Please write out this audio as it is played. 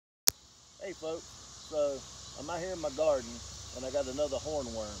Hey folks, so I'm out here in my garden and I got another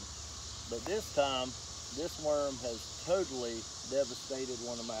hornworm. But this time, this worm has totally devastated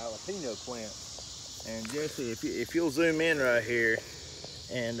one of my jalapeno plants. And Jesse, if you'll zoom in right here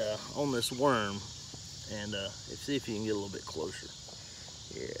and on this worm, and see if you can get a little bit closer.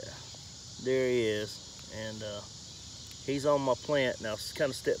 Yeah, there he is. And he's on my plant. Now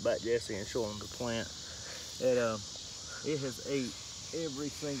kind of step back, Jesse, and show him the plant. It has ate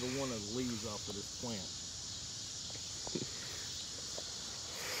every single one of the leaves off of this plant.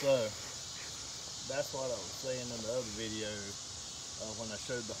 So that's what I was saying in the other video when I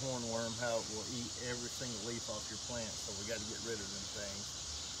showed the hornworm, how it will eat every single leaf off your plant. So we got to get rid of them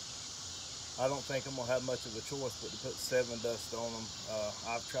things. I don't think I'm gonna have much of a choice but to put 7 dust on them.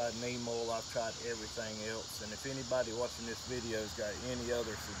 I've tried neem oil, I've tried everything else, and if anybody watching this video has got any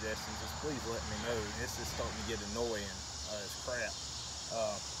other suggestions, just please let me know. It's just starting to get annoying as crap.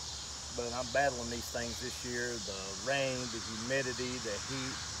 But I'm battling these things this year. The rain, the humidity, the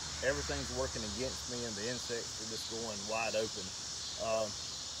heat, everything's working against me, and the insects are just going wide open.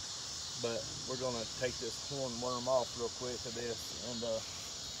 But we're gonna take this hornworm off real quick of this, and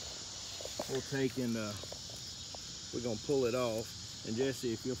we'll take and we're gonna pull it off. And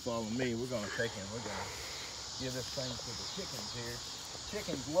Jesse, if you'll follow me, we're gonna take and we're gonna give this thing to the chickens here.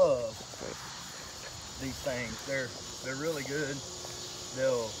 Chickens love these things. They're really good.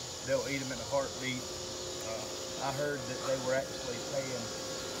 They'll eat them in a heartbeat. I heard that they were actually paying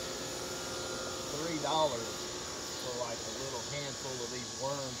 $3 for like a little handful of these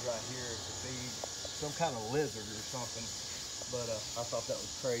worms right here to feed some kind of lizard or something. But I thought that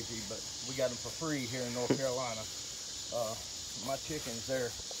was crazy, but we got them for free here in North Carolina. My chickens, they're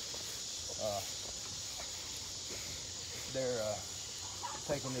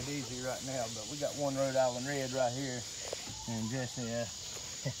taking it easy right now, but we got one Rhode Island Red right here. And Jesse,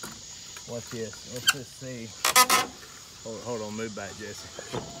 watch this. Let's just see. Hold on, move back, Jesse.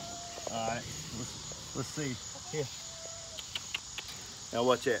 All right, let's see. Here. Now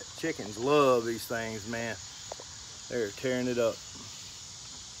watch that. Chickens love these things, man. They're tearing it up.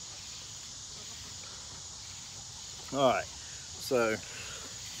 All right, so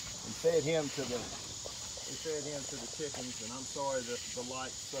we fed him to the chickens, and I'm sorry that the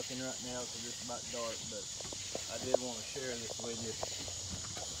light's sucking right now because it's about dark, but I did want to share this with you.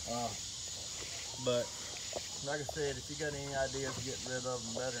 But like I said, if you got any ideas to get rid of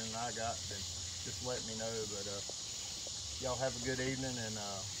them better than I got, then just let me know. But y'all have a good evening, and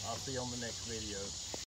I'll see you on the next video.